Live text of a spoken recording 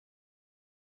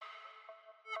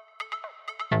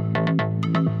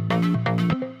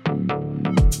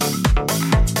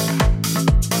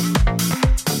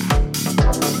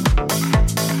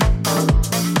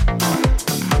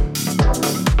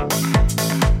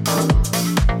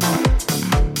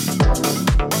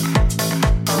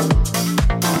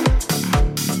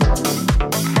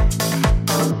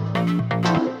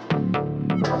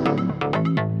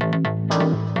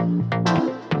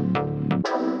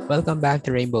Welcome back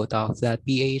to Rainbow Talks,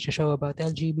 PH, a show about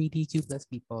LGBTQ plus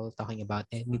people talking about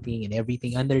anything and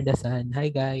everything under the sun. Hi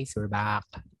guys, we're back.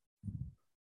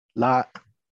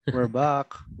 We're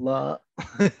back. We're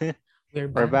We're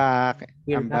back. back.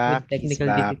 We're I'm back with back. He's technical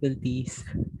back. difficulties.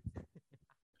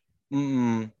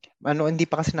 Hindi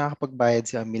pa kasi nakakapagbayad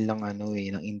si Amil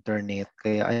ng internet.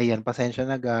 Kaya ayan, pasensya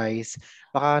na guys.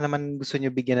 Baka naman gusto niyo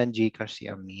bigyan ng GCash si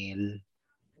Amil.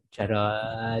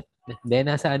 Charot. Then,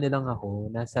 nasa ano lang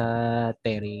ako, nasa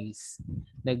terrace.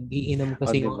 Nagiinom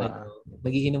kasi Diba?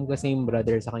 nagiinom kasi yung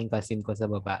brother sa aking cousin ko sa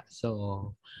baba.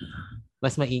 So,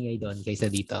 mas maingay doon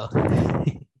kaysa dito.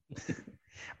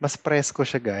 Mas presko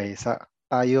siya guys.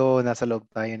 Nasa loob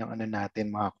tayo ng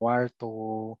natin, mga kwarto.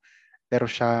 Pero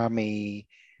siya may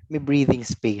breathing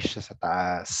space siya sa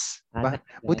taas.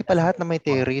 Buti pa lahat na may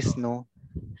terrace, no?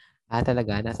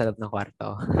 Talaga? Nasa loob ng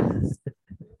kwarto?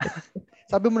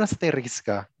 Sabi mo nasa terrace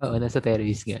ka? Oo, nasa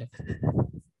terrace nga.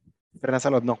 Pero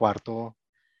nasa loob ng kwarto?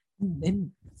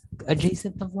 And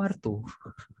adjacent ng kwarto.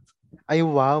 Ay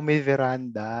wow, may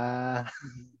veranda.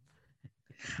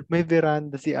 May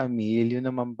veranda si Amil, yun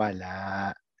naman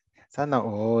pala. Sana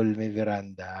all may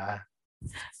veranda.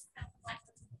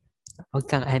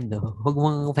 Huwag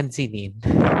mong pansinin.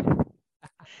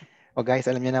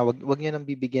 Guys, alam niyo na, wag niyo nang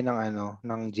bibigyan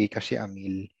ng GCash si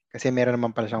Amil kasi meron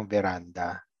naman pala siyang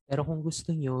veranda. Pero kung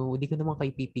gusto nyo, hindi ko naman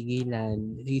kayo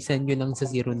pipigilan. I-send nyo lang sa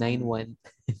 091.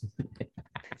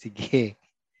 Sige.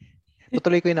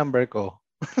 Tutuloy ko yung number ko.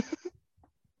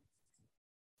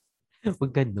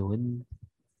 Huwag ganun.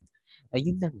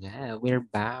 Ayun na nga, we're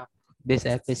back. This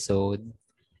episode.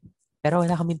 Pero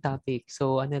wala kaming topic.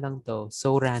 So, ano lang to?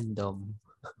 So random.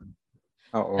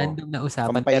 Oo. Random na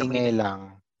usapan. Pampaingay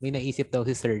lang. May naisip daw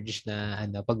si Serge na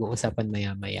pag-uusapan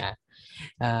maya-maya.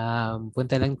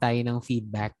 Punta lang tayo ng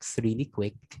feedbacks really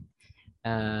quick.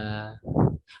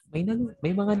 May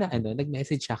mga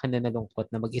nag-message sa akin na nalungkot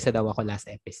na mag-isa daw ako last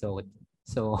episode.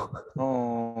 So,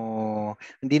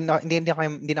 hindi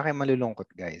na kayo malulungkot,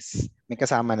 guys. May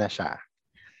kasama na siya.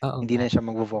 Hindi na siya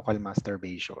mag-vocal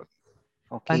masturbation.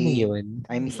 Okay. Paano yun?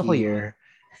 I'm Gusto here.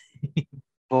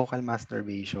 Vocal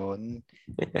masturbation.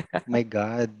 Oh my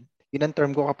God. Yun ang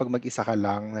term ko kapag mag-isa ka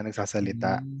lang na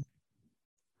nagsasalita.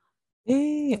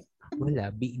 Wala.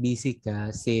 Busy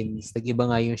ka since nag-iba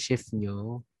nga yung shift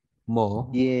nyo.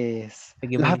 Yes.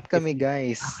 Nag-iba Lahat kami,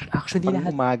 guys. Actually, pag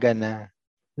umaga na.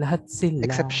 Lahat sila.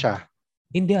 Except siya.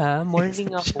 Hindi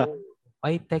morning ako.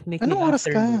 Ay, technically anong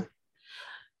oras ka?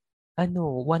 1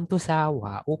 to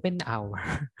sawa. Open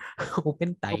hour.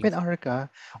 Open time. Open hour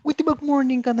ka? Uy, diba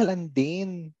morning ka na lang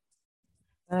din?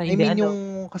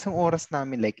 Yung kasang oras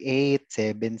namin like 8,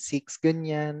 7, 6,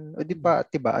 ganyan. O diba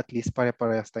at least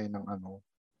pare-parehas tayo ng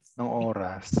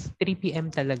oras. 3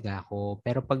 p.m. talaga ako.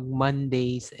 Pero pag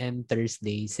Mondays and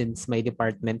Thursdays, since may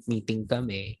department meeting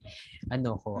kami,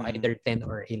 either 10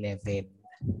 or 11.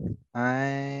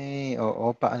 Ay,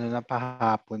 oo.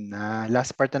 Pahapon na.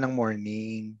 Last part na ng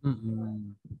morning.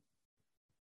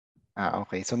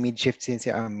 Okay. So mid-shift si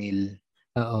Amil.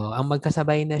 Oo. Ang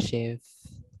magkasabay na shift.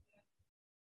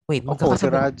 Wait, Ako, si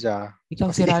Raja.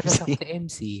 Ikaw si Raja sa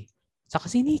MC.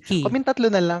 Saka si Nikki. Kaming tatlo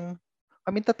na lang.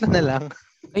 Kayong 4 na lang.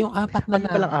 Kami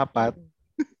palang 4.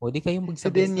 O, di kayong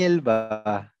magsabay. Si Daniel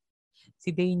ba?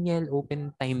 Si Daniel,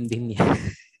 open time din yan.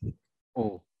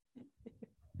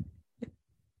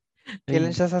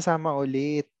 Kailan siya sasama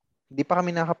ulit? Hindi pa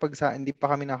kami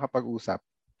nakapag-usap.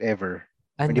 Ever.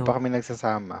 Hindi pa kami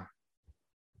nagsasama.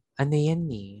 Ano yan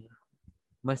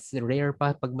mas rare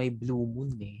pa pag may blue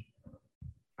moon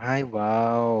Ay,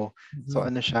 wow. So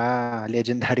siya?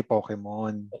 Legendary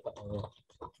Pokemon.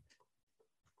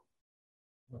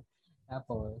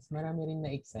 Tapos, marami rin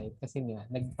na-excite kasi nga,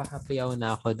 nagpahapayaw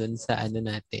na ako dun sa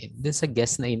dun sa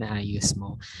guest na inaayos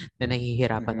mo, na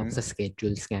nahihirapan ako sa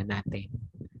schedules nga natin.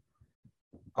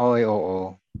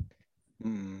 Oo.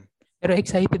 Pero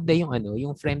excited na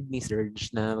yung friend ni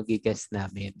Serge na mag-guest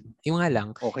namin. Yung nga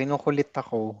lang. Kinukulit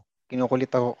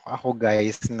ako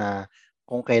guys na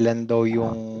kung kailan daw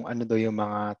yung yung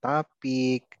mga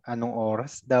topic, anong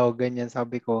oras daw, ganyan.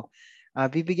 Sabi ko,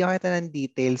 bibigyan kita ng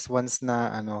details once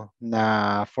na na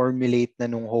formulate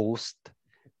na nung host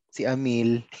si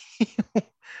Amil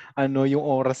yung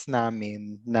oras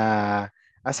namin na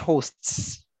as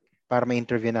hosts para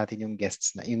ma-interview natin yung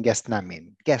guest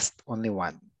namin. Guest only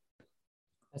one.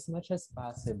 As much as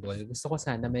possible, gusto ko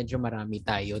sana medyo marami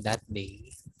tayo that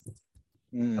day.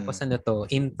 Tapos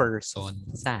in person,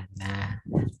 sana.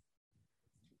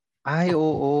 Ay,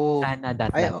 oo. Sana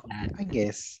that. I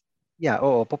guess. Yeah,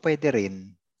 oo, pwede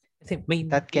rin. Kasi may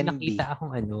nakita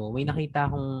akong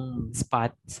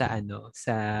spot sa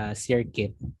sa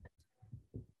Circuit.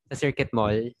 Sa Circuit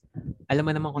Mall. Alam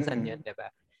mo naman kung saan Mm-mm. yun, di ba?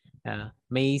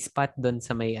 May spot doon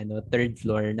sa may third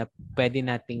floor na pwede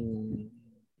nating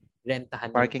rentahan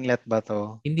yung Parking lot ba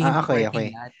to? hindi Okay, okay.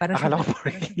 parking lot. Para siyang Akala ko para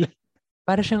parking siyang lot.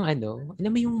 para siyang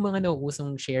alam mo yung mga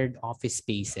nauusong shared office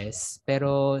spaces.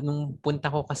 Pero nung punta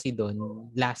ko kasi doon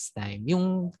last time,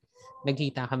 yung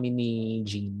nagkita kami ni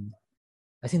Jean.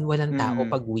 As in, walang tao Mm.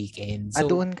 pag weekend. So,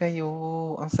 Doon kayo.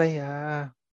 Ang saya.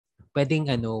 pwedeng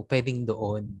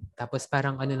doon. Tapos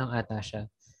parang ano lang ata siya.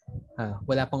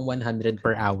 Wala pang 100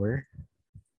 per hour.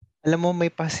 Alam mo, may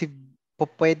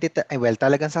pwede, well,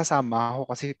 talagang sasama ako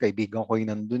kasi kaibigan ko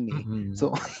yung nandun eh. Mm-mm.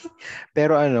 So,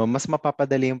 pero mas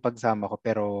mapapadali yung pagsama ko,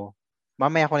 pero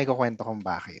mamaya ko na ikukwento kung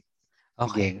bakit.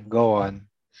 Okay. Sige, go on.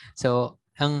 So,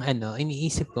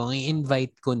 iniisip ko, ang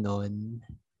i-invite ko noon,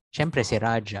 syempre si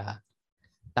Raja,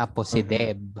 tapos si Mhm.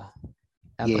 Deb.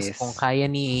 Tapos kung Yes. kaya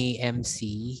ni MC,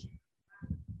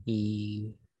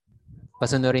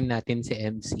 pasunurin natin si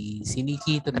MC. Si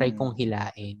Nikki, to try Mm. kong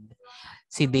hilain.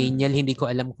 Si Daniel, Mhm. hindi ko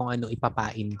alam kung ano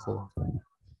ipapain ko.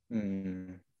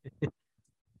 Mm.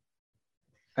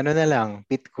 Ano na lang,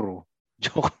 pit crew.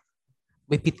 Joke.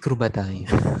 May pit crew ba tayo?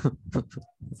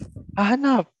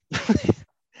 Hanap.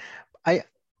 Ay,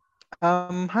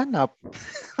 hanap.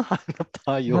 Hanap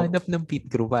tayo. Hanap ng pit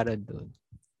crew para doon.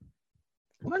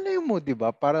 Malay mo, di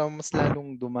ba? Para mas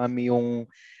lalong dumami yung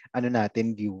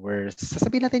natin, viewers.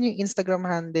 Sasabihin natin yung Instagram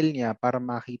handle niya para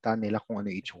makita nila kung ano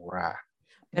yung itsura.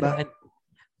 Di Pero ba?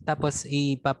 tapos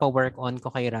ipapa-work on ko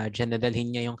kay Raja na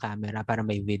dalhin niya yung camera para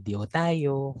may video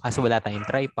tayo. Kaso wala tayong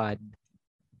tripod.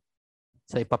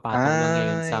 So ipapatong lang niya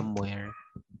yun Ay, somewhere.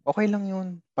 okay lang yun.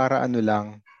 Para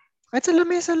lang. Kahit sa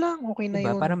lamesa lang, okay na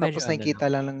Diba? Para yun. medyo Tapos lang. nakikita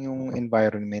lang yung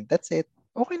environment. That's it.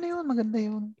 Okay na yun. Maganda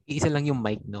yun. Iisa lang yung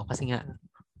mic, no? Kasi nga,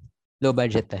 low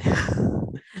budget tayo.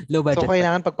 Low So, budget pa.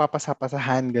 kailangan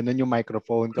pagpapasapasahan, ganun yung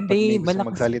microphone kapag Hindi, may gusto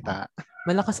magsalita.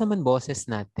 malakas naman boses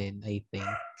natin, I think.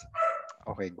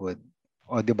 Okay, good.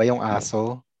 O, di ba yung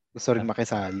aso? Gusto rin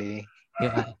makisali.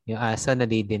 Yung aso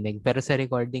nadidinig. Pero sa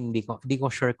recording, di ko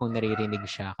sure kung naririnig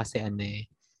siya. Kasi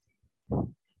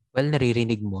well,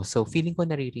 naririnig mo. So, feeling ko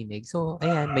naririnig. So,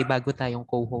 ayan, may bago tayong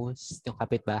co-host. Yung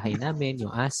kapitbahay namin,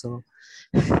 yung aso.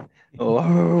 Oh.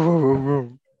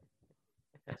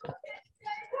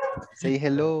 Say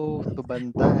hello to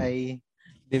Bantay.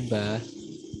 Diba?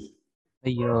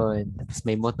 Ayun. Tapos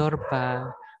may motor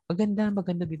pa. Maganda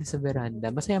dito sa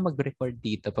veranda. Masaya mag-record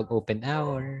dito pag open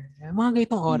hour. Mga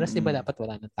ganitong oras, diba Mm-mm. dapat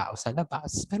wala ng tao sa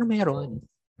labas? Pero meron.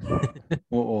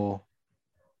 Oo.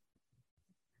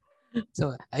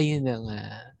 So, ayun na nga.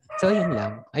 So, ayun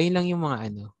lang. Ayun lang yung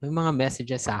may mga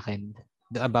messages sa akin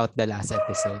about the last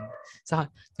episode. So,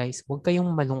 guys, huwag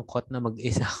kayong malungkot na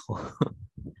mag-isa ko.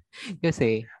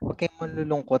 Kasi, Huwag kayong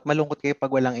malulungkot. Malungkot kayo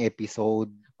pag walang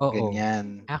episode. oo.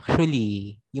 Ganyan.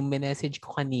 Actually, yung message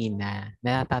ko kanina,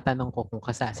 natatanong ko kung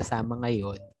sasama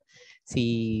ngayon, si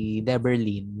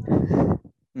Deberlin.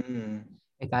 Mm.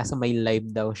 Kaso may live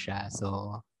daw siya.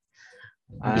 So,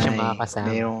 hindi siya Ay,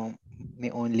 makakasama. may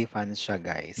OnlyFans siya,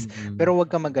 guys. Mm-mm. Pero huwag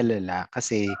ka mag-alala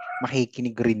kasi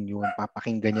makikinig rin yun.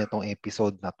 Papakinggan niya tong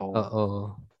episode na to.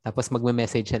 Oo. Tapos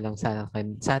magme-message siya lang sa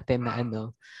atin na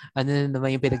ano na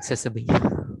naman yung pinagsasabi niya.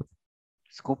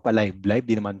 Scoop pa live,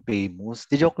 di naman famous.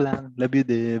 Di joke lang. Love you,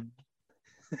 Deb.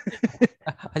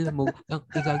 Alam mo, ang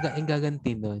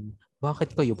gaganti nun,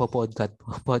 bakit kayo podcast?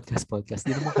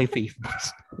 Di naman kay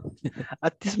famous.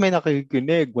 At least may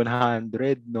nakikinig.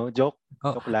 100, no? Joke.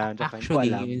 Oh, Joke lang. Joke lang. Hindi ko actually,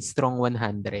 alam. yung strong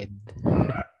 100.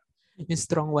 Yung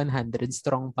strong 100,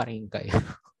 strong pa rin kayo.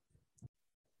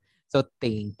 So,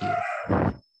 thank you.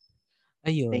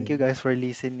 Thank you Ayun. guys for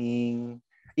listening.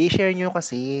 I-share nyo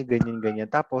kasi ganyan-ganyan.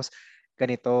 Tapos,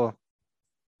 ganito,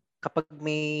 kapag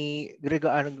may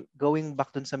going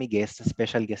back dun sa may guest, sa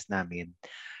special guest namin,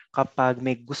 kapag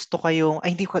may gusto kayong,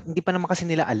 ay hindi pa naman kasi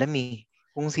nila alam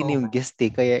kung sino Oo yung nga. guest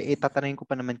Kaya itatanungin ko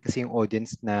pa naman kasi yung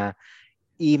audience na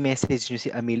i-message nyo si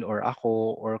Amil or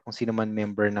ako or kung sino man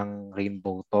member ng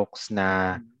Rainbow Talks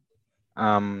na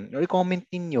or i-comment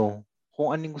ninyo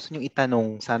kung anong gusto nyo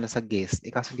itanong sana sa guest.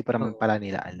 Kaso hindi pa naman Oo. pala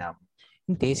nila alam.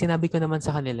 Hindi, sinabi ko naman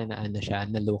sa kanila na siya,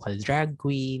 na local drag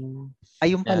queen.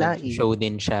 Ayun pala Nag-show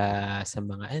din siya sa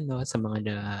mga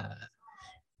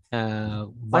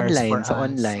bars for Online, sa us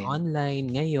online. online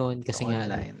ngayon Sa kasi nga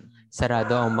online.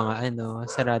 sarado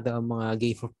ang mga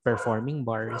gay performing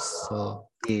bars. So,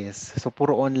 Yes. So,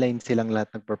 puro online silang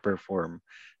lahat nagpa-perform.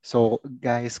 So,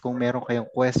 guys, kung meron kayong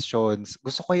questions,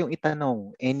 gusto ko yung itanong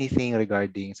anything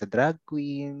regarding sa drag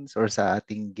queens or sa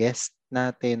ating guest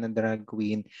natin na drag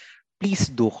queen, please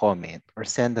do comment or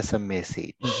send us a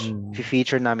message. mm-mm.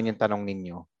 Feature namin yung tanong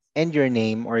ninyo and your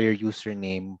name or your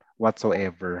username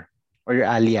whatsoever. or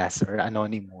alias or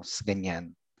anonymous,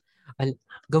 ganyan.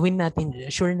 Gawin natin,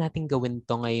 sure natin gawin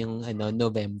to ngayong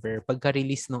November,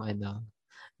 pagka-release nung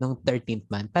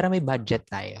 13th month, para may budget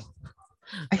tayo.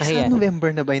 Ay, sa Kaya,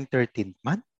 November na ba yung 13th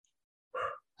month?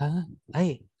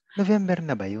 ay, November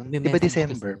na ba yun? Di ba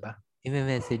December ba?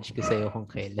 i-message ko sa'yo kung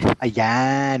kailan.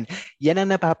 Ayan. Yan ang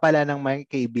napapala ng mga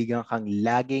kaibigan kang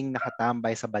laging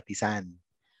nakatambay sa batisan.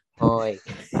 Hoy.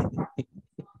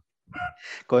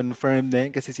 Confirm na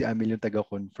yun kasi si Amil yung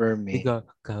taga-confirm eh.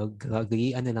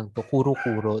 Ano lang to,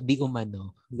 kuro-kuro, di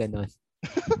umano, ganon.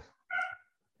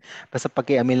 Basta pag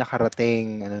kay Amil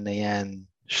nakarating, ano na yan,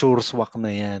 sure swak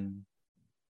na yan.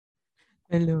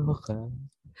 Hello ka.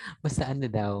 Basta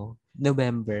daw,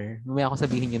 November, may ako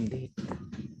sabihin yung date.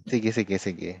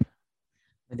 Sige.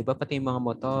 Di ba pati yung mga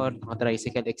motor,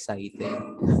 tricycle excited.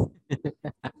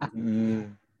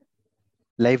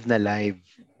 Live na live.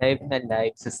 Live na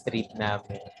live sa street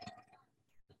namin.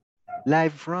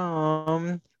 Live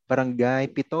from Barangay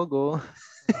Pitogo.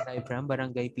 Live from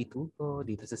Barangay Pitugo,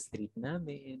 dito sa street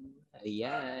namin.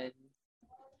 Ayan.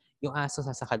 Yung aso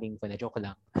sasakaling ko na, joke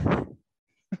lang.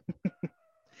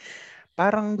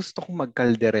 Parang gusto kong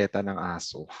magkaldereta ng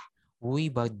aso. Uy,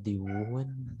 bad yun.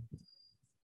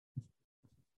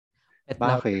 Pet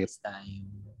Bakit? lovers tayo.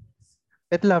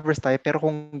 Pet lovers tayo, pero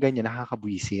kung ganyan,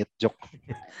 nakakabwisit. Joke.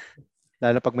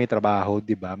 Lalo pag may trabaho,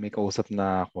 di ba? May kausap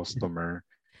na customer.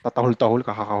 Tatahol-tahol,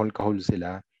 kakakahol-kahol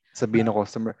sila. Sabihin ng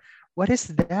customer, what is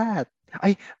that?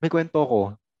 Ay, may kwento ko.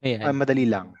 Ayan. Madali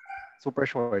lang. Super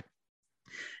short.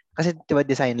 Kasi diba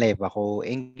design live ako.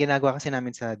 Yung ginagawa kasi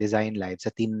namin sa design live,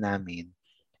 sa team namin,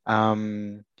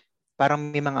 parang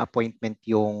may mga appointment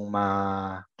yung mga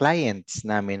clients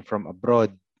namin from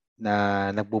abroad na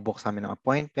nagbubook sa amin ng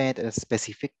appointment at a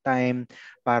specific time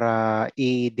para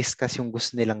i-discuss yung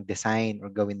gusto nilang design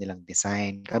or gawin nilang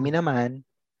design. Kami naman,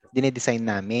 dinedesign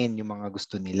namin yung mga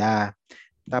gusto nila.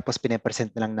 Tapos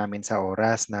pinapresent na lang namin sa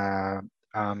oras na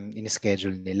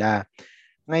in-schedule nila.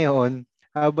 Ngayon,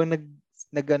 habang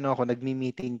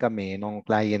nagmi-meeting kami nung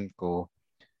client ko,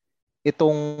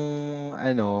 itong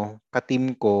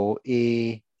ka-team ko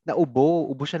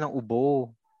ubo siya ng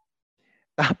ubo.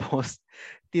 Tapos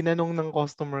tinanong ng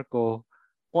customer ko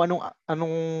kung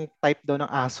anong type daw ng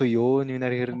aso yun, yung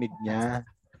naririnig niya.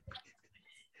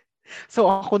 So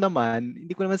ako naman,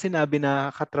 hindi ko naman sinabi na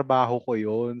katrabaho ko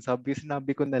yun.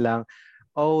 Sinabi ko na lang,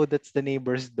 oh, that's the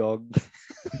neighbor's dog.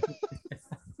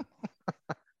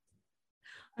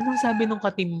 Anong sabi nung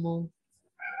ka-team mo?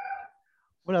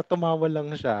 Wala, tumawa lang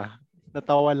siya.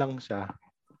 Natawa lang siya.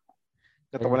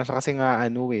 Natawa lang siya kasi nga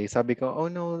sabi ko,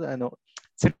 oh no,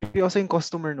 seryoso yung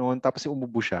customer noon, tapos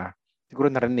umubo siya. Siguro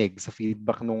narinig sa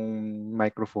feedback nung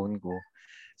microphone ko.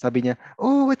 Sabi niya,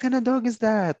 oh, what kind of dog is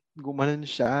that? Gumanon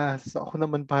siya. So ako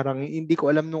naman parang, hindi ko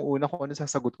alam nung una kung ano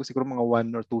sasagot ko. Siguro mga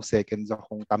 1 or 2 seconds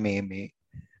akong tameme.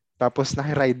 Tapos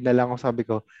nakiride na lang ako. Sabi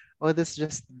ko, oh, that's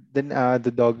just the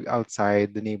dog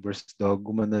outside, the neighbor's dog.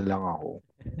 Gumanon lang ako.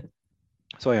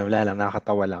 So yun, wala lang,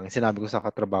 nakakatawa lang. Sinabi ko sa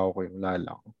katrabaho ko yung wala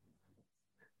lang.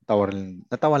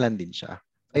 Natawa lang din siya.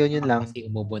 Ayun, yun lang.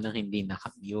 Kasi umubo nang hindi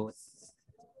nakamute.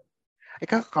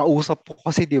 Kakausap ko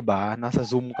kasi, di ba? Nasa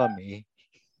Zoom kami.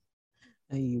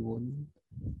 Ayun.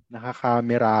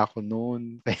 Nakakamera ako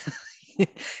noon.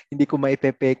 Hindi ko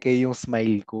maipepeke yung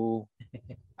smile ko.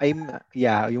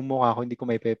 Yung mukha ko hindi ko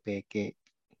maipepeke.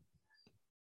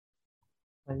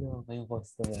 Ano, yung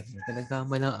customer. Talaga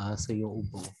ng aso yung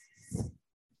ubo.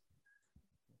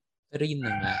 Pero yun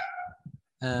na nga.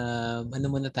 Ano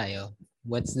muna tayo?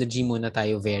 What's the G muna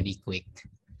tayo very quick.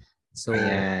 So,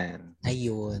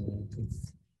 ayun.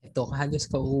 Ito, halos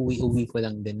uwi ko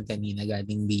lang din kanina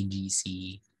galing BGC.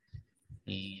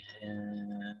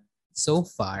 So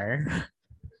far,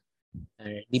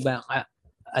 di ba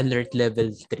alert level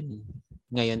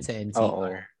 3 ngayon sa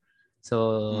NCR? So,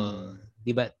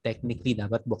 di ba technically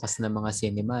dapat bukas na mga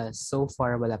cinema. So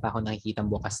far, wala pa ako nakikitang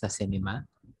bukas na cinema.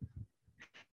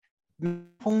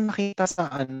 Kung nakita sa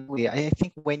I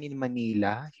think when in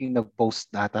Manila, yung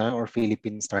nag-post data or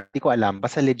Philippine Star, di ko alam,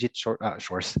 basta legit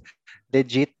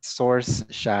source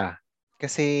siya.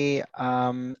 Kasi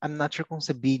I'm not sure kung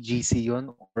sa BGC yun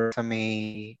or sa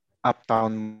may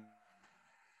Uptown.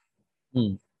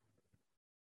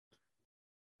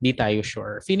 Di tayo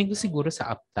sure. Feeling ko siguro sa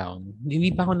Uptown.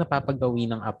 Hindi pa ako napapagawi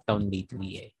ng Uptown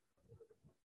lately eh.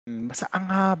 Basta ang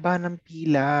haba ng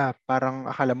pila. Parang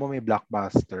akala mo may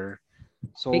Blockbuster.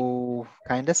 So,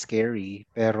 kind of scary.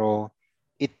 Pero,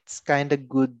 it's kind of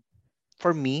good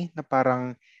for me na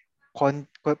parang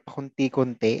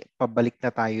konti-konti, pabalik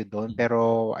na tayo doon.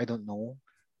 Pero, I don't know.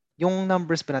 Yung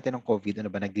numbers pa natin ng COVID,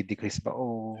 ano ba, nagdi-decrease ba?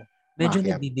 O medyo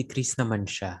nagdi-decrease naman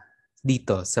siya.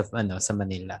 dito sa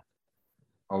Manila.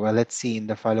 Oh, well, let's see in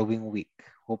the following week.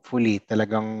 Hopefully,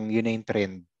 talagang yun na yung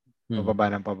trend.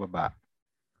 Pababa ng pababa.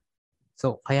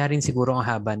 So, kaya rin siguro ang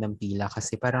haba ng pila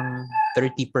kasi parang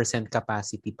 30%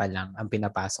 capacity pa lang ang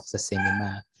pinapasok sa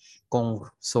cinema. Kung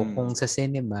sa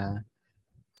cinema,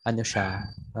 ano siya,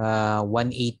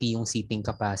 180 yung seating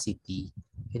capacity.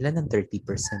 Ilan ang 30%?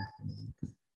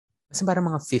 Kasi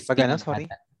parang mga 50 Pag ano, lang sorry?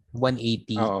 ata.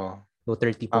 180. Oo. So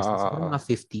 30%. Siguro mga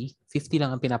 50. 50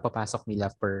 lang ang pinapapasok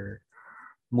nila per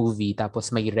movie.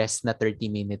 Tapos may rest na 30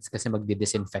 minutes kasi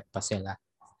magdi-disinfect pa sila.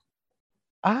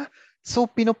 So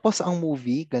pinopause ang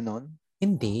movie, ganon?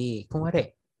 Hindi. Kung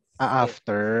wari.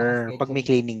 After. Pag may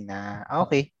cleaning na.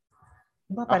 Okay.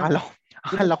 Diba parang,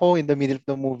 Akala ko in the middle of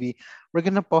the movie, we're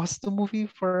gonna pause the movie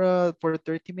for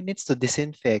 30 minutes to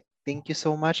disinfect. Thank you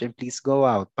so much and please go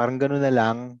out. Parang gano'n na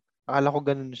lang. Akala ko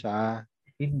gano'n siya.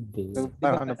 hindi. So, Diba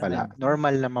parang ano parang pala,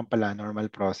 normal naman pala, normal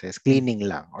process. Cleaning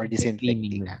lang or cleaning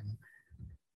disinfecting. lang.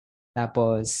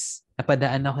 Tapos,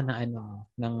 napadaan ako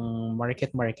ng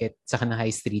market saka na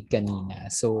high street kanina.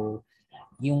 So,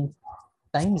 yung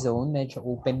time zone medyo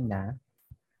open na.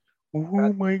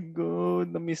 Oh my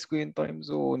God, na-miss ko yung time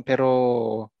zone. Pero,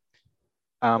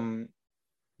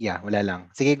 yeah, wala lang.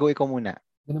 Sige, go ikaw muna.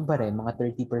 Ganun pa rin, mga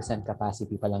 30%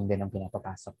 capacity pa lang din ang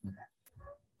pinapapasok nila.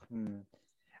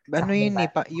 Ano yun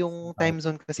yung time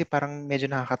zone kasi parang medyo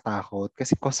nakakatakot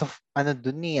kasi cause of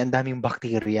dun ang daming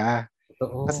bakterya. Kasi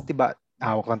Oo. 'di ba,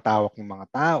 hawak ng tawak yung mga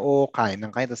tao, kain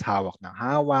ng kain, tapos hawak ng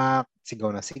hawak,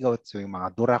 sigaw na sigaw, so yung mga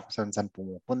dura kung saan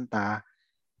pumupunta.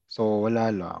 So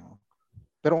wala lang.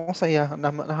 Pero ang saya,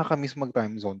 nakakamiss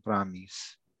mag-time zone,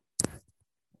 promise.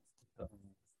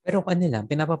 Pero lang,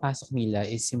 pinapapasok nila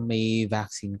is yung may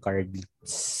vaccine cards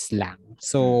lang.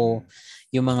 So,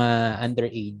 yung mga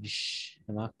underage,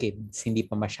 mga kids, hindi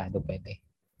pa masyado pwede.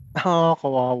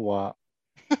 Kawawa.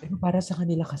 Pero para sa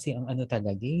kanila kasi ang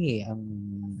talaga ang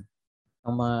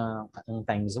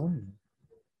time zone.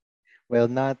 Well,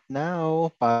 not now.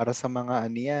 Para sa mga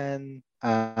yan.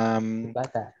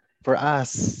 Bata. For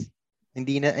us.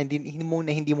 Hindi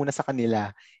muna sa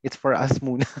kanila. It's for us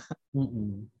muna.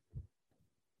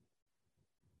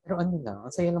 Pero lang,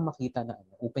 ang saya lang makita na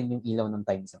open yung ilaw ng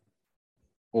time zone.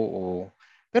 Oo.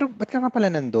 Pero ba't ka nga pala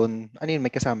nandun? Ano yun,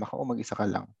 may kasama ka o mag-isa ka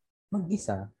lang?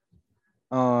 Mag-isa.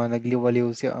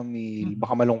 Nagliwaliw si Amil.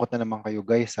 Baka malungkot na naman kayo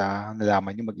guys ha.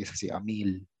 Nalaman nyo mag-isa si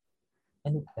Amil.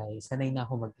 Guys, sanay na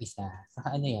ako mag-isa.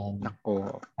 Saka yan?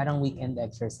 Nako. Parang weekend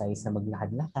exercise na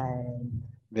maglakad-lakad.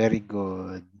 Very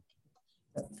good.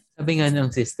 Sabi nga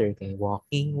ng sister kay,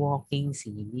 walking, si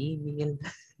Mimil.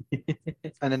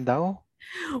 Anong daw?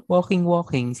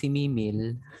 Walking, si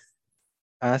Mimil.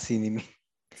 Si Mimil.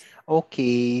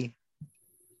 Okay.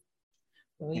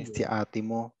 Si ate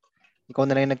mo. Ikaw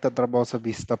na lang yung nagtatrabaho sa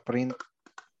Vistaprint.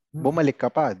 Bumalik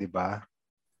ka pa, di ba?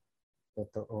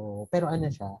 Totoo. Pero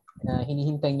siya,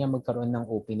 hinihintay niya magkaroon ng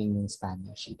opening ng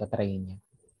Spanish. Itatry niya.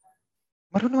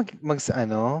 Marunong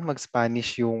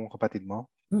mag-Spanish yung kapatid mo?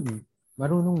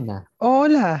 Marunong na.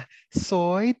 Hola,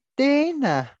 soy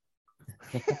Dana.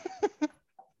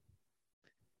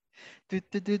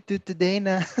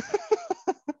 Dana.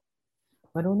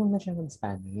 Marunong na siya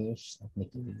mag-Spanish.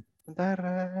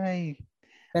 Taray.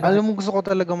 Pero alam mo, gusto ko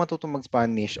talaga matutong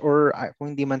mag-Spanish or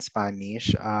kung hindi man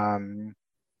Spanish,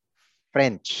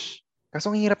 French.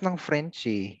 Kaso ang hirap ng French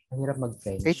eh. Ang hirap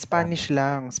mag-French. Kahit Spanish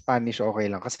lang. Spanish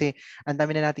okay lang. Kasi ang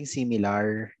dami na nating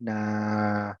similar na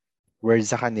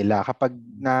words sa kanila. Kapag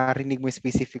narinig mo yung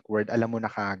specific word, alam mo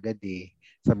na kaagad eh.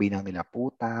 Sabihin lang nila,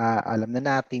 puta, alam na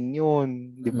natin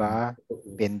yun. Di ba?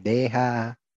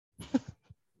 Pendeha.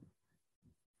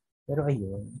 Pero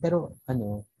ayun. Pero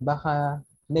baka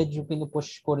medyo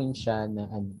pinupush ko rin siya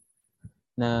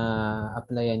na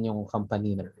applyan yung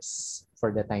company nurse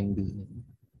for the time being.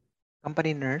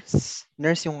 Company nurse?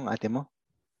 Nurse yung ate mo?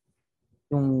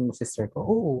 Yung sister ko?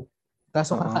 Oo.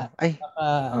 Kaso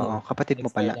kapatid mo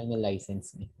pala. lang ng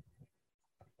license niya.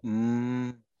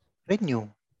 Renew.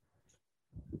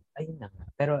 Ayun na nga.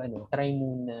 Pero try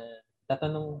muna.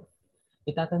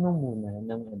 Itatanong muna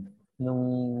nung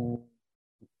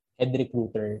head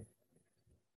recruiter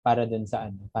para dun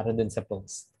sa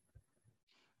post.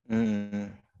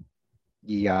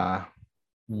 Yeah.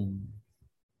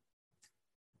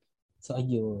 So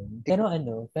ayun.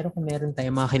 Pero kung meron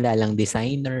tayong mga kilalang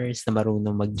designers na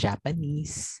marunong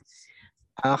mag-Japanese.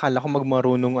 Akala ko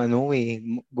magmarunong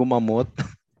gumamot.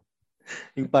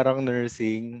 Yung parang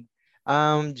nursing.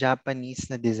 Japanese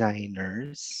na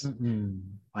designers.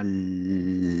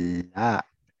 Wala.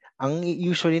 Ang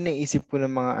usually naisip ko ng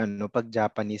mga pag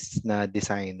Japanese na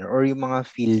designer or yung mga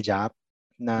Phil Jap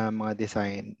na mga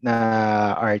design na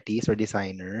artist or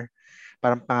designer,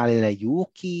 parang pangalan nila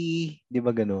Yuki, di ba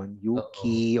ganun?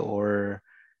 Yuki or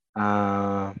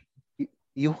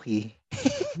Yuki.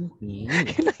 Yuki.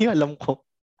 Yun lang yung alam ko.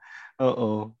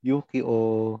 Oo, Yuki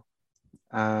o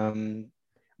um,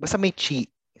 basta may chi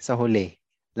sa huli.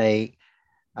 Like,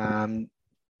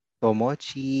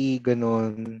 Tomochi,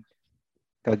 ganun,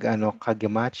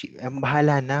 Kagemachi.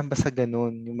 Bahala na, basta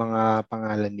ganun yung mga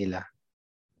pangalan nila.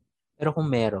 Pero kung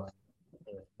meron,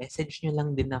 message nyo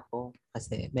lang din ako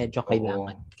kasi medyo Oo.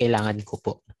 kailangan ko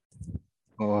po.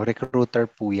 Oo, recruiter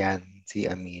po yan, si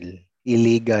Amil.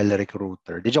 Illegal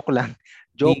recruiter. Di joke lang.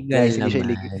 Joke, Legal guys, hindi siya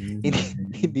illegal. naman.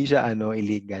 Hindi siya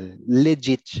illegal.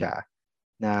 Legit siya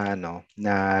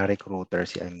na recruiter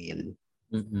si Amil.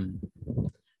 Mm-mm.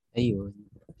 Ayun.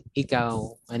 Ikaw,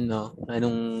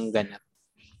 anong ganap?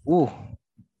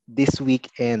 This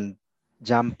weekend,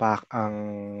 jam-pack ang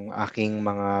aking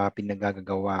mga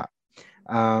pinagagagawa.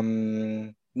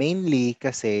 Mainly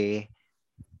kasi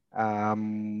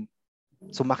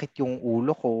sumakit yung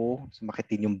ulo ko, sumakit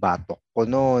din yung batok ko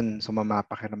noon. Sumama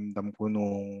pakiramdam ko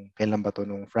kailan ba to,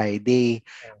 nung Friday.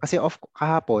 Kasi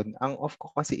kahapon, ang off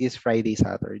ko kasi is Friday,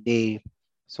 Saturday.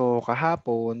 So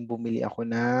kahapon, bumili ako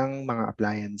ng mga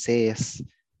appliances.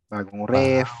 Bagong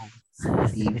ref, Wow.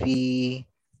 TV,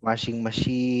 washing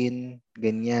machine,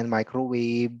 ganyan,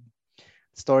 microwave.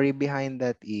 Story behind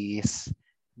that is,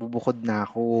 bubukod na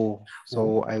ako.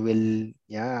 So, I will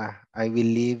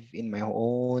live in my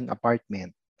own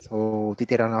apartment. So,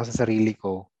 titira na ako sa sarili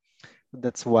ko.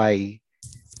 That's why.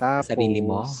 Sarili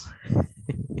mo? Tapos,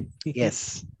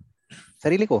 yes.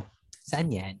 Sarili ko.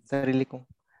 Saan yan? Sarili ko.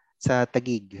 Sa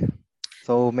Taguig.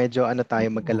 So, medyo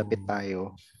magkalapit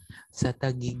tayo. Sa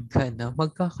Taguig ka na,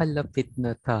 magkakalapit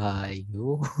na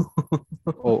tayo.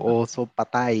 Oo, so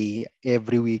patay.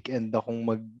 Every weekend akong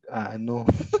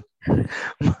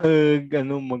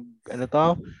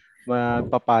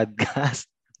magpa-podcast.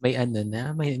 May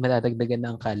madadagdagan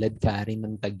na ang kalad-kari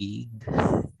ng Taguig.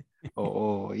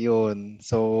 Oo, yun.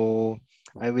 So,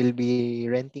 I will be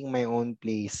renting my own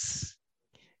place.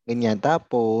 Ganyan.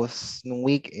 Tapos, nung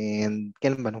weekend,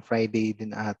 kailan ba? Nung Friday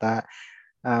din ata.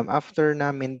 After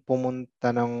namin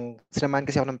sinamahan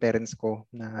kasi ako ng parents ko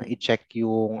na i-check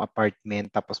yung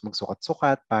apartment tapos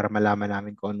magsukat-sukat para malaman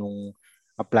namin kung anong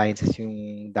appliances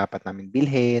yung dapat namin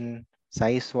bilhin,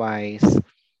 size-wise.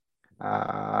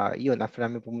 Yun, after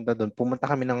namin pumunta doon, pumunta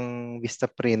kami ng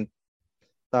Vistaprint.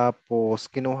 Tapos,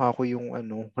 kinuha ko yung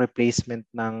replacement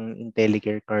ng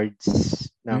IntelliCare cards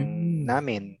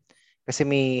namin. Kasi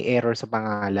may error sa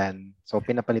pangalan. So,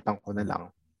 pinapalitan ko na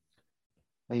lang.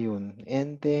 Ayun.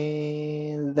 And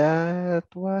then, that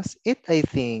was it, I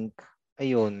think.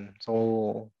 Ayun.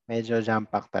 So, medyo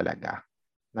jam-pack talaga.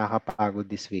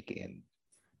 Nakakapagod this weekend.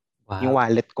 Wow. Yung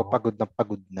wallet ko, pagod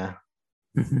na.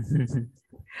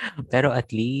 Pero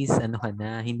at least,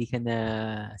 hindi ka na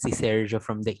si Sergio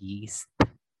from the East.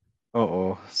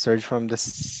 Oo. Surge from the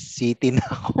city na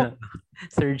ako.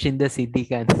 Surge in the city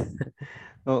ka na.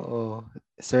 Oo.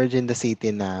 Surge in the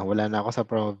city na. Wala na ako sa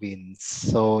province.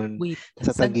 So, Wait,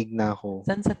 sa Taguig na ako.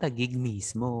 Saan sa Taguig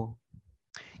mismo?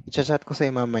 I-chat ko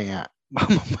sa'yo mamaya.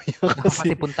 Mamaya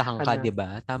Kasi puntahan ka, di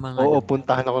ba? Tama nga Oo, naman.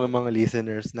 puntahan ako ng mga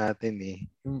listeners natin eh.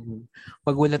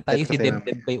 Pag wala tayo, si Kasi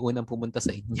Debdeb pa yung unang pumunta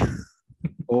sa inyo.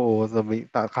 Oo,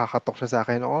 kakatok siya sa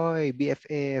akin, oy,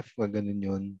 BFF, ganun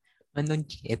yun.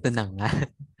 Ito na nga.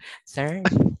 Sir,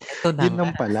 ito na Yun nga.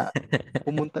 lang pala.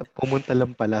 Pumunta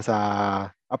lang pala sa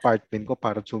apartment ko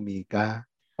para chumika,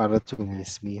 para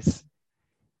chumismis.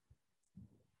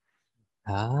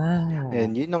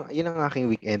 And yun ang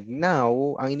aking weekend.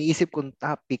 Now, ang iniisip kong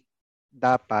topic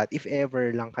dapat, if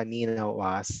ever lang kanina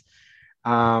was,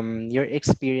 your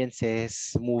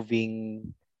experiences moving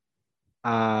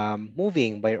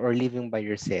by or living by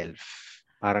yourself.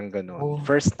 Parang ganun.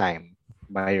 First time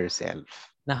by yourself.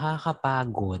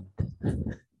 Nakakapagod.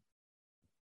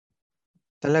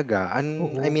 Talaga?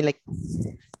 Oo. I mean like,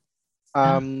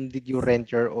 did you rent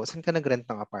saan ka nag-rent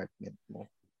ng apartment mo?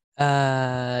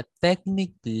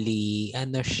 Technically,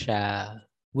 siya,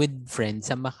 with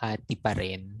friends sa Makati pa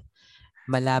rin.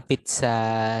 Malapit sa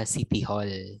City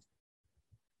Hall.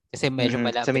 Kasi medyo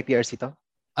malapit. Sa may PRC to?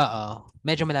 Oo,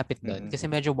 medyo malapit doon. Kasi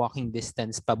medyo walking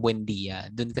distance pa Buendia.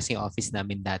 Doon kasi yung office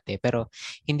namin dati. Pero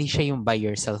hindi siya yung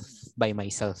by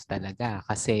myself talaga.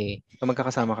 Kasi So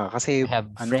magkakasama ka? Kasi I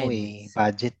have friends.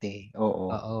 budget eh.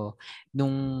 Oo. Oo.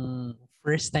 Nung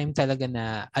first time talaga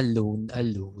na alone,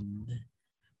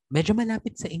 medyo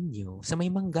malapit sa inyo, sa may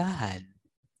Manggahan.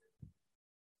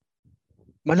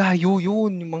 Malayo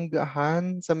yun, yung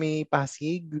Manggahan sa may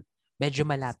Pasig. Medyo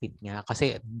malapit nga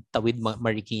kasi tawid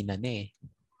Marikina na eh.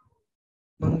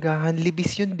 Manggahan,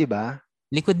 Libis yun, di ba?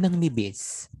 Likod ng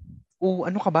Libis.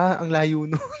 ano ka ba? Ang layo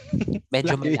nun.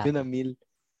 Medyo Layo yun malapit. na meal.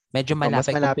 Medyo Mas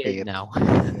malapit compared malapit. now.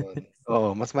 Yun. Oo,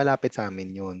 mas malapit sa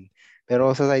amin yun.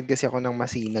 Pero sa side kasi ako ng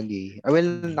Masinag eh.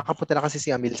 Well, nakapunta na kasi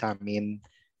si Amil sa amin.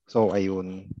 So,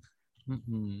 ayun.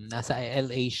 Nasa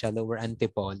LA siya, Lower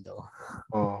Antipolo.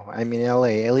 Oh, I'm in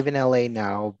LA. I live in LA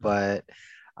now, but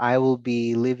I will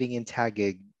be living in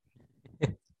Taguig.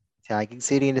 Taguig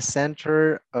City in the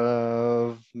center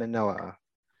of Manila.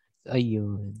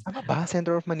 Ayun. Tama ba?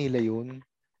 Center of Manila yun?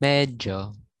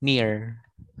 Medyo near.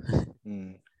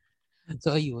 Hmm.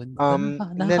 So ayun, Yun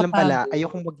na lang pala, nakakapagod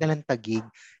ayokong magdalang Taguig.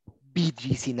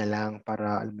 BGC na lang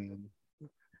para, alam mo yun,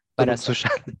 para tunog sa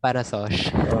sosyal.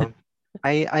 Sosh.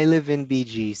 I live in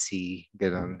BGC,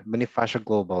 ganun. Bonifacio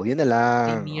Global. Yun na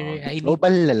lang. I live,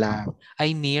 Global na lang.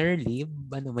 I near live,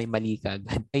 may mali ka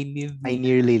agad. I live I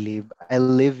near nearly live. I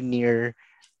live near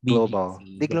Global.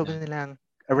 BGC, Di Global ganun. na lang.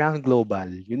 Around Global.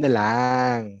 Yun na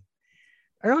lang.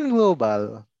 Around Global.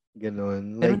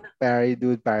 Ganun. Pero Like Parry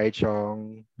Dude, Parry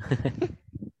Chong.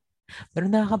 pero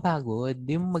nakakapagod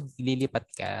yung maglilipat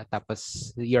ka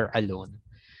tapos you're alone.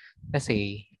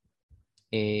 Kasi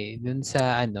dun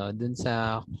sa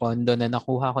condo na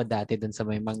nakuha ko dati dun sa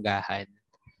may Manggahan.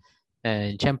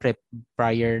 And syempre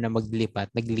prior na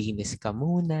maglipat, naglinis ka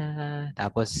muna.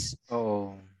 Tapos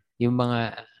Oo. yung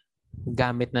mga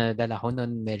gamit na dala ko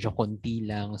noon medyo konti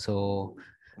lang. So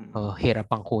hirap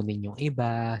pang kunin yung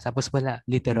iba. Tapos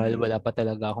literal Mm. wala pa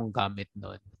talaga akong gamit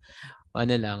noon.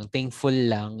 Ano lang, thankful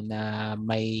lang na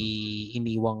may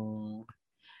iniwang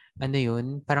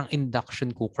yun, parang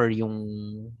induction cooker yung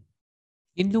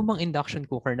lumang induction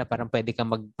cooker na parang pwede kang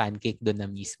mag-pancake doon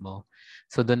na mismo.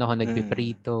 So doon ako Mm.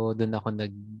 nagpiprito, doon ako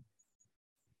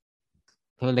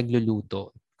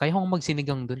nagluluto. Kaya akong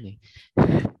magsinigang doon eh.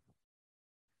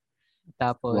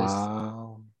 Tapos,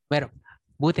 Wow. pero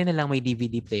buti na lang may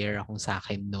DVD player akong sa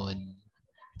akin noon.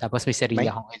 Tapos may sarili May?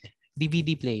 akong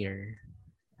DVD player.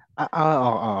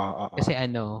 Oo. Kasi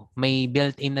may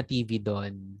built-in na TV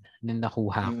doon na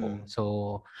nakuha ko. Mm. So,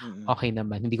 Mm. okay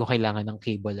naman. Hindi ko kailangan ng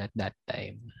cable at that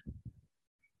time.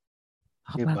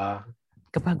 Kapag, Diba?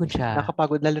 kapagod siya.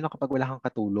 Nakapagod, lalo na kapag wala kang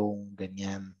katulong.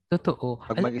 Ganyan. Totoo.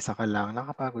 Pag mag-isa ka lang,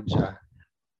 nakapagod siya.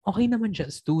 Okay naman siya.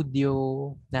 Studio,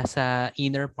 nasa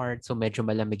inner part, so medyo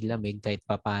malamig-lamig kahit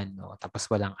papano. Tapos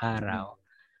walang Mm. araw.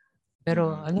 Pero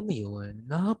Mm. alam mo yun,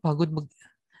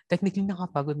 technically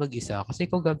nakapagod mag-isa kasi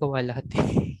ikaw gagawa lahat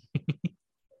eh.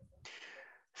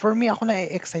 For me, ako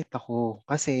na-excite ako.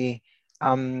 Kasi,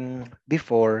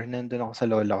 before, nandun ako sa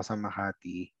lola ko sa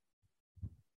Makati.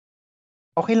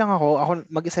 Okay lang ako.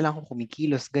 Mag-isa lang ako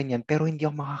kumikilos, ganyan. Pero hindi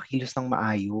ako makakilos ng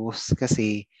maayos.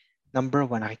 Kasi, number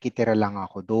one, nakikitira lang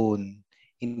ako doon.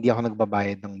 Hindi ako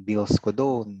nagbabayad ng bills ko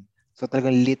doon. So,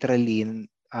 talagang literally,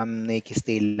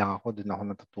 nakikistay lang ako. Doon ako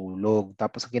natutulog.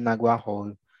 Tapos, ang ginagawa ko,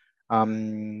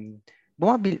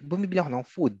 bumibili ako ng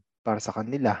food para sa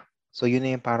kanila. So, yun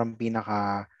na yung parang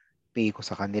pinaka-pay ko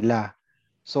sa kanila.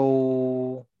 So,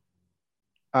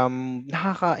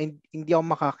 hindi ako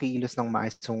makakilos ng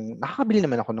maayos. So, nakakabili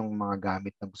naman ako ng mga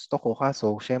gamit na gusto ko.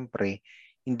 Kaso, syempre,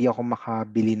 hindi ako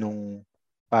makabili nung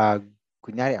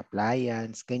kunyari,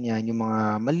 appliance, ganyan, yung mga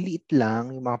maliit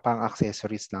lang, yung mga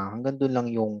pang-accessories lang. Hanggang doon lang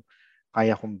yung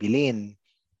kaya kong bilhin.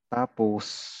 Tapos,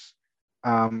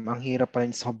 ang hirap pa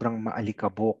rin, sobrang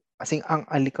maalikabok. Kasi ang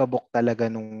alikabok talaga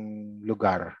nung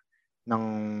lugar ng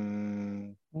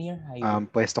Near highway.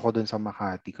 pwesto ko dun sa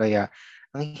Makati. Kaya,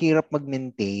 ang hirap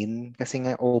mag-maintain kasi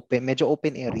nga medyo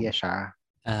open area siya.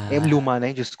 Ah, Luma na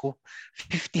yun, Diyos ko.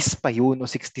 50s pa yun o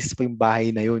 60s pa yung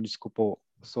bahay na yun, Diyos ko po.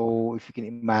 So, if you can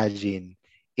imagine,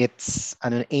 it's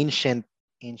ancient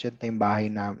na yung bahay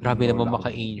ng grabe naman lola ko noon.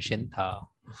 maka-ancient ha.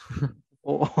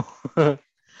 Oo.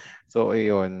 So,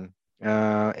 ayun.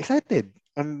 Excited.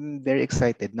 I'm very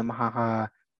excited na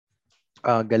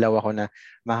galaw ako na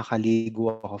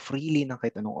makakaligo ako freely ng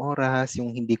kahit anong oras,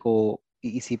 yung hindi ko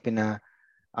iisipin na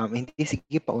hindi,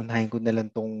 sige, paunahin ko na lang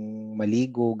tong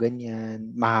maligo,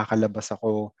 ganyan. Makakalabas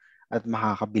ako at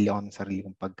makakabili ako ng sarili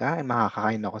kong pagkain,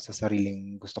 makakakain ako sa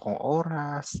sariling gusto kong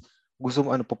oras. Gusto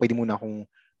mo pwede muna akong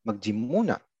mag-gym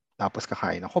muna, tapos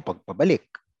kakain ako pagpabalik.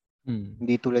 Hmm.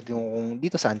 Hindi tulad yung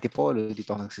dito sa Antipolo,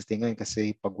 dito ako nagsistay ngayon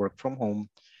kasi pag work from home,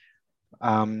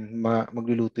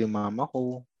 magluluto yung mama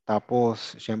ko.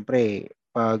 Tapos, syempre,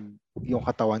 pag yung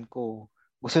katawan ko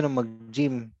gusto na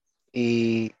mag-gym,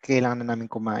 kailangan na namin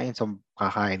kumain. So,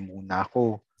 kakain muna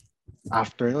ako.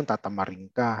 After nun, tatamarin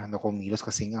ka na kumilos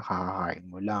kasi nga kakakain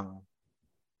mo lang.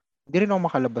 Hindi rin ako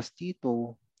makalabas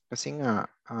dito kasi nga,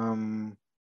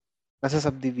 nasa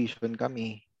subdivision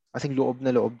kami. Kasing loob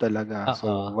na loob talaga.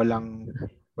 So, Oo.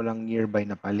 walang nearby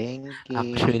na palengke.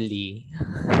 Actually.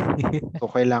 So,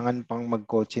 kailangan pang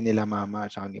magkotse nila mama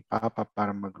at ni papa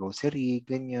para mag-grocery,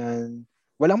 ganyan.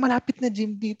 Walang malapit na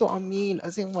gym dito, Amil.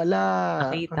 As in, wala.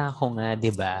 Nakita ko nga,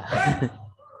 di ba?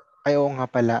 Ay, oo nga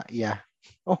pala. Yeah.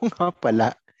 Oo nga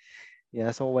pala. Yeah,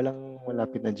 so walang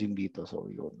malapit na gym dito. So,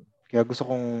 yun. Kaya gusto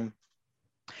kong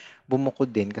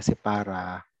bumukod din kasi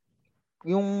para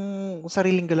yung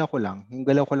sariling galaw ko lang, yung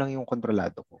galaw ko lang yung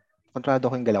kontrolado ko. Kontrolado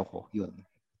ko yung galaw ko. Yun.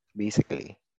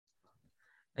 Basically.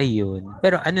 Ayun.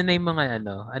 Pero ano na yung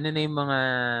mga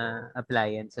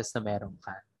appliances na meron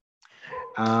ka?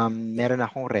 Meron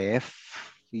akong ref,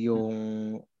 yung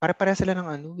pare-pareha sila ng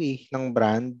ng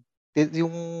brand.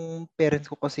 Yung parents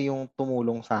ko kasi yung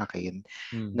tumulong sa akin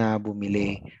Hmm. na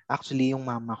bumili. Actually, yung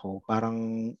mama ko, parang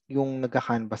yung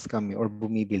nagka-canvas kami or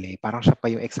bumibili, parang siya pa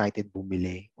yung excited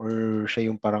bumili. Or siya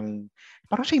yung parang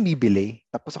siya yung bibili.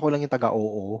 Tapos ako lang yung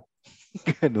taga-oo.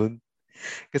 Ganun.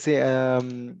 Kasi,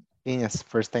 yun yes,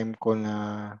 first time ko na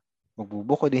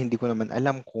magbubukod, hindi ko naman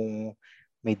alam kung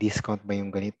may discount ba yung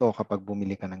ganito kapag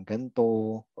bumili ka ng ganito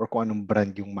or kung anong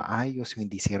brand yung maayos, yung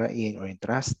hindi sirain or yung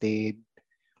trusted,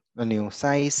 ano yung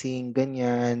sizing,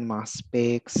 ganyan, mga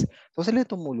specs. So, sila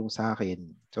tumulong sa akin.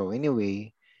 So,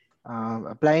 anyway,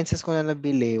 appliances ko na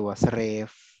nabili was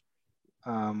ref.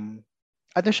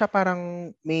 Ano siya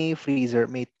parang may freezer,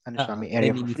 may ano siya, Oo, may may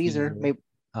area for mini freezer, freezer. may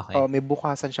Okay. may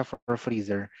bukasan siya for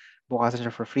freezer. Bukasan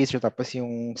siya for freezer tapos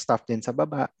yung stuff din sa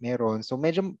baba meron. So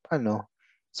medyo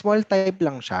small type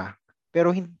lang siya.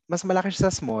 Pero mas malaki siya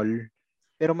sa small,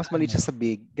 pero mas maliit siya Ano? sa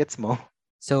big. Gets mo?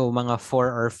 So, mga 4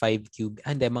 or 5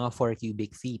 hindi, mga 4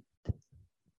 cubic feet.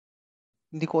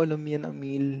 Hindi ko alam yan,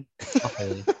 Amil.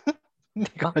 Okay.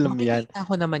 Hindi ko alam yan. Makikita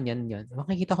ko naman yan.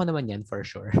 Makikita ko naman yan for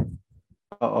sure.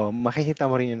 Oo, makikita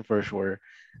mo rin yun for sure.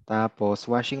 Tapos,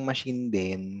 washing machine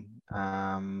din.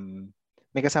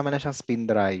 May kasama na siyang spin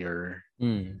dryer.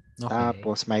 Okay.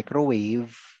 Tapos,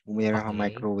 microwave. Bumili ng Okay.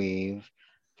 microwave.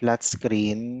 Flat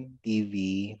screen, TV.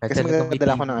 Pero Kasi talaga may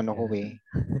magdadala ko TV ng ano ka. ko eh.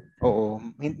 Oo.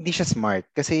 Hindi siya smart.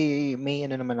 Kasi may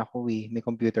ano naman ako eh. May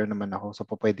computer naman ako. So,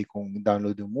 pwede kong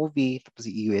download yung movie. Tapos,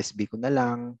 i-USB ko na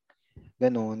lang.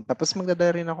 Ganun. Tapos,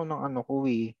 magdadala rin ako ng ano ko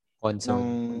eh. Ng,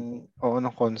 Console.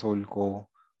 ng console ko.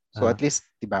 So, Ah, at least,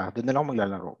 di ba, doon na lang ako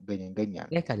maglalaro. Ganyan, ganyan.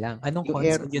 teka lang. Anong Yung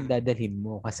air, console yung dadalhin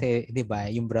mo? Kasi, di ba,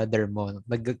 yung brother mo,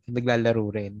 naglalaro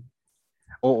rin.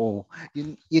 oo.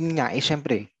 Yun nga, eh,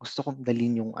 syempre, gusto kong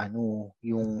dalhin yung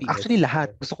actually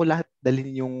lahat. PS4. Gusto ko lahat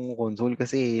dalhin yung console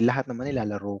kasi lahat naman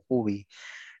nilalaro ko eh.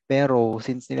 Pero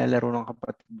since nilalaro ng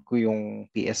kapatid ko yung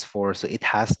PS4, so it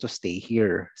has to stay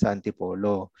here sa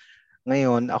Antipolo.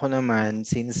 Ngayon, ako naman,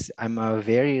 since I'm a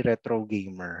very retro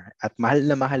gamer at mahal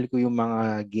na mahal ko yung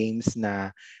mga games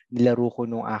na nilaro ko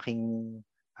nung aking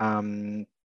um,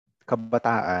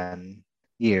 kabataan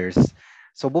years.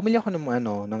 So bumili ako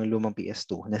ng lumang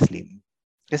PS2 na slim.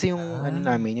 Kasi yung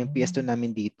Ah, yung PS2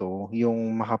 namin dito, yung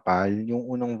makapal, yung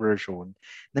unang version,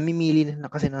 namimili na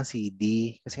kasi ng CD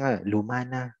kasi nga luma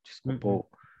na. Diyos ko po. mm.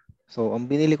 So ang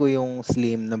binili ko yung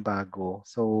slim na bago.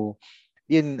 So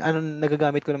yun,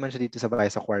 nagagamit ko naman siya dito sa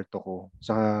bahay sa kwarto ko.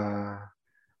 Saka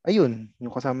ayun,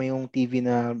 yung kasama yung TV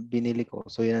na binili ko.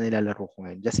 So, yun ang nilalaro ko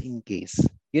ngayon. Just in case.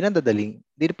 Yun ang dadaling.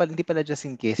 Hindi pala just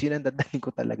in case. Yun ang dadaling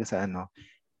ko talaga sa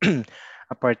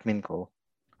apartment ko.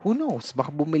 Who knows?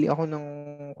 Baka bumili ako ng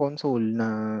console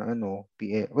na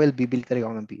bibili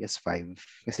talaga ako ng PS5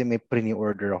 kasi may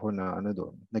pre-order ako na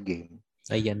doon, na game.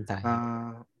 Ayan tayo.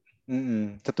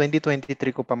 Sa 2023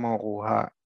 ko pa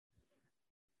makukuha.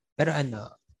 Pero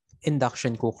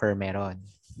induction cooker meron.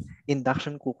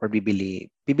 Induction cooker bibili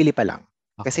pa lang.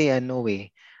 Okay. Kasi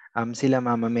sila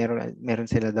mama meron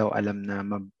sila daw alam na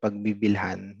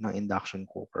mapagbibilhan ng induction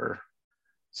cooker.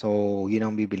 So, yun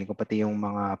ang bibili ko pati yung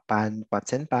mga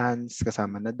pots and pans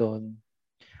kasama na doon.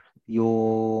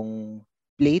 Yung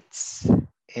plates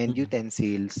and Mm.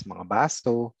 utensils, mga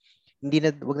baso.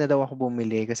 Wag na daw ako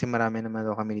bumili kasi marami naman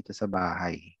daw kami dito sa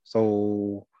bahay. So,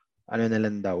 ano na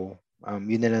lang daw,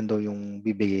 yun na lang daw yung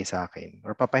bibigay sa akin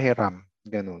or papahiram,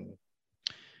 ganun.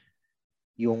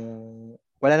 Yung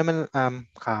wala naman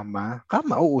kama.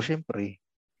 Kama, oo, syempre.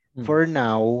 Mm. For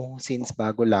now, since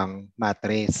bago lang,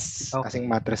 mattress. Kasing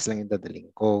Okay. mattress lang yung dadaling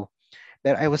ko.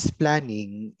 Pero I was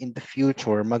planning in the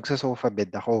future, magsa-sofa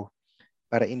bed ako.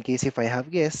 Para in case if I have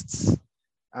guests,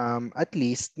 at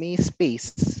least may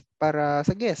space para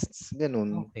sa guests.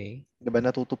 Ganun. Okay. Diba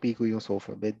natutupi ko yung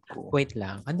sofa bed ko. Wait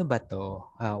lang. Ano ba to?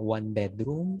 One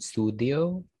bedroom?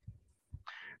 Studio?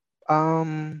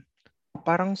 Um,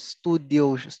 parang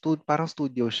studio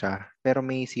siya, pero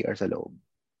may CR sa loob.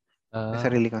 May Ah,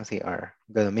 sarili kang CR.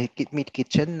 Ganun. May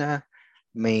kitchen na,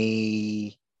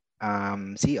 may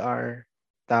CR,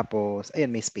 Tapos,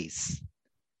 ayun, may space.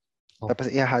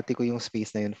 Tapos, ihahati ko yung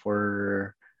space na yun for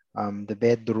the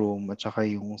bedroom at saka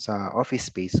yung sa office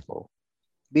space ko.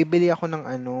 Bibili ako ng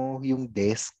yung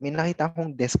desk. May nakita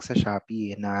akong desk sa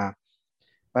Shopee na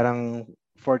parang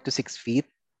 4 to 6 feet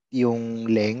yung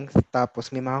length. Tapos,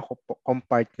 may mga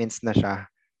compartments na siya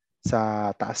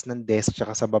sa taas ng desk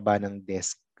tsaka sa baba ng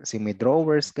desk. Kasi may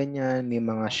drawers, ganyan, may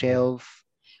mga shelf.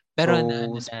 Pero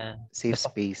So, safe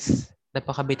space.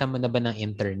 Napakabitan mo na ba ng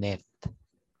internet?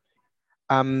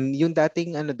 Yung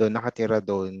dating doon, nakatira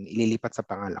doon, ililipat sa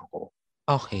pangalan ko.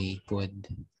 Okay, good.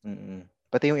 Mm-mm.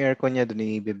 Pati yung aircon niya doon,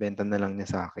 ibibenta na lang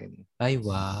niya sa akin. Ay,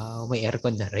 wow. May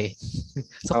aircon na rin.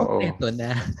 So, Oo. kompleto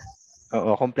na.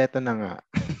 Oo, kompleto na nga.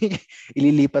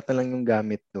 Ililipat na lang yung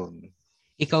gamit doon.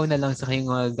 Ikaw na lang sa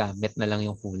kayong mga gamit na lang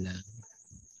yung kulang.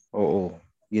 Oo,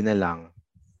 yun na lang.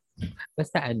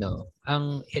 Basta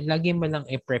lagi mo lang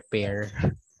i-prepare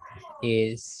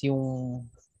is yung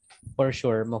for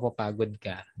sure mapapagod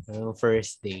ka yung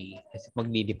first day kasi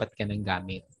maglilipat ka ng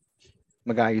gamit.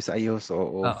 Mag-ayos-ayos,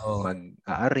 oo. Oo.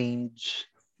 Mag-arrange.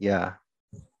 Yeah.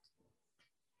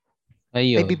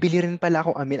 Ayun. Ay, bibili rin pala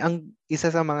ako. Ang isa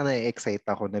sa mga na-excite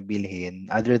ako na bilhin,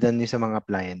 other than yung sa mga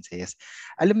appliances,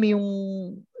 alam mo yung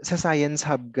sa Science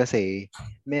Hub kasi,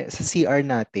 sa CR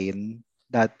natin,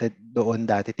 dati,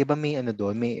 diba may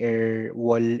doon, may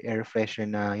wall air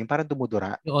freshener na, yung parang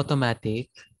dumudura. Yung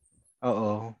automatic?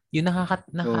 Oo. Yung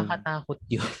nakakatakot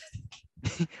yun.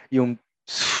 Yung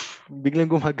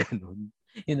biglang gumaganon.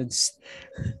 Yung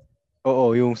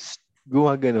Oo, yung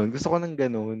gumaganon. Gusto ko ng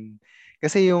ganon.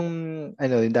 Kasi yung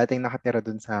dating nakatira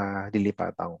dun sa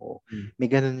lilipatan ko, may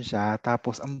ganun siya.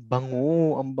 Tapos ang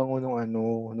bango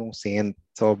nung scent.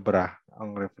 Sobra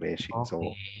ang refreshing. Okay. So,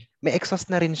 may exhaust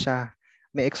na rin siya.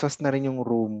 May exhaust na rin yung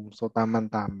room. So,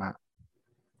 tamang-tama.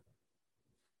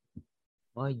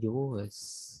 Ayos.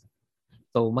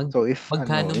 So, if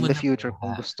magkano in mo the future,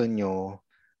 nakuha?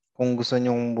 kung gusto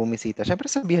nyong bumisita, syempre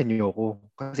sabihan niyo ako.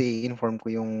 Kasi inform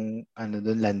ko yung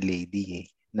doon landlady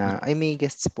na ay may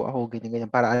guests po ako,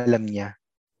 ganyan-ganyan, para alam niya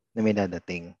na may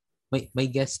dadating. May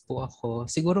guest po ako.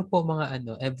 Siguro po mga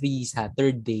every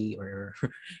Saturday or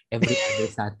every other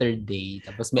Saturday.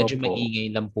 Tapos medyo maingay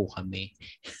lang po kami.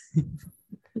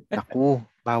 Naku,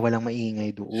 bawal ang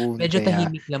maingay doon. Medyo Kaya,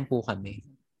 tahimik lang po kami.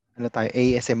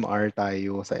 ASMR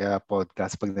tayo sa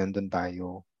podcast pag nandun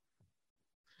tayo.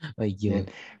 Ayun.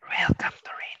 Welcome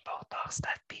to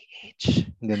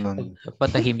rainbowtalks.ph. Ganun.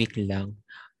 Patahimik lang.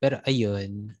 Pero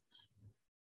ayun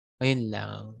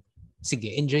lang.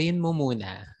 Sige, enjoyin mo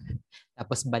muna.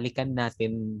 Tapos balikan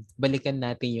natin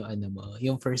yung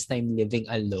yung first time living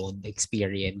alone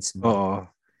experience mo. Oo.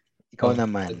 Ikaw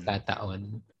naman.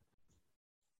 Pagkataon.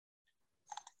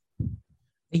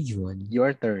 Ayun.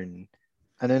 Your turn.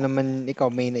 Ano naman, ikaw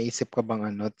may naisip ka bang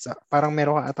parang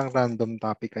meron ka atang random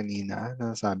topic kanina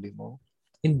na sabi mo?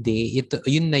 Hindi,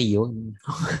 yun na yun.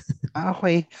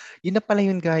 Okay. Yun na pala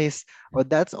yun, guys.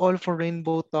 That's all for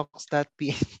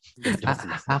rainbowtalks.ph.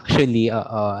 Actually,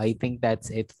 I think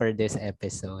that's it for this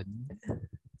episode.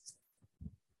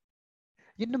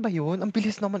 Yun na ba yun? Ang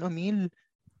bilis naman, Amil.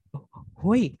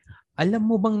 Hoy, alam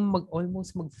mo bang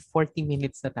almost 40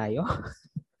 minutes na tayo?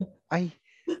 Ay,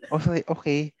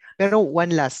 okay. Pero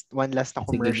one last na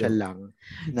commercial lang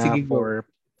na for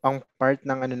pang part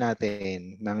ng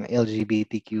natin, ng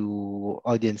LGBTQ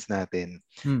audience natin.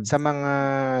 Sa mga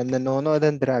nanonood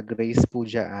ng Drag Race po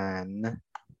dyan,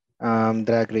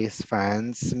 Drag Race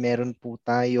fans, meron po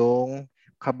tayong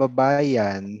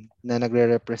kababayan na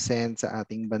nagre-represent sa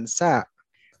ating bansa.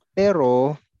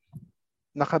 Pero,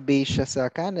 naka-base siya sa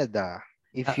Canada.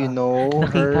 If you know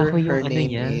her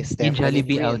name is Stephanie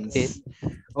Prince.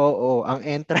 Oo, ang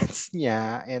entrance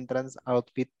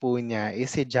outfit po niya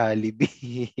is si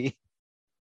Jollibee.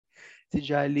 Si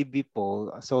Jollibee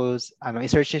po. So,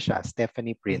 i-search niya siya,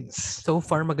 Stephanie Prince. So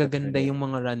far, magaganda yung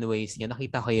mga runways niya.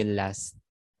 Nakita ko yun last.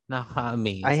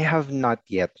 Nakaka-amaze. I have not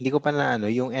yet. Hindi ko pa na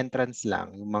yung entrance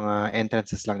lang. Yung mga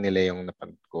entrances lang nila yung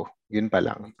napanood ko. Yun pa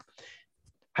lang.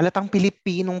 Halatang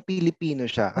Pilipino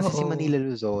siya. Kasi si Manila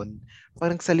Luzon,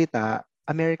 parang salita,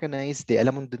 Americanized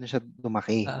Alam mo, doon siya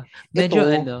lumaki. Medyo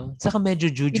saka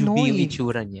medyo jujube yung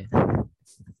itsura niya.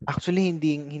 Actually,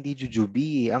 hindi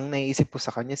jujube. Ang naiisip ko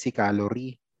sa kanya, si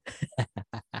Calorie.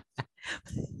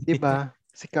 Diba?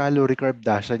 Si Calorie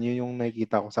Kardashian, yun yung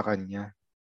nakikita ko sa kanya.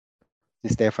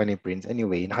 Si Stephanie Prince.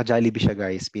 Anyway, naka-Jollibee siya,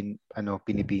 guys.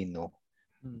 Pilipino.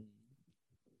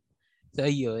 So,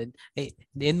 ayun.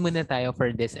 Diyan muna tayo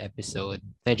for this episode.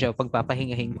 Medyo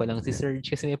pagpapahingahin ko lang si Serge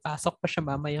kasi may pasok pa siya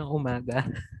mamayang umaga.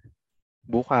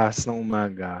 Bukas ng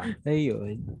umaga.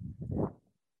 Ayun.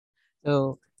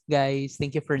 So, guys,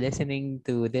 thank you for listening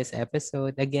to this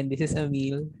episode. Again, this is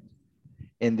Emil.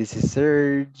 And this is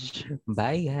Serge.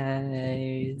 Bye,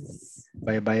 guys.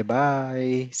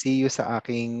 Bye. See you sa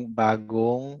aking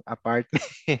bagong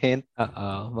apartment. Oo,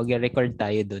 mag-record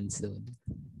tayo dun soon.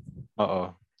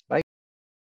 Oo.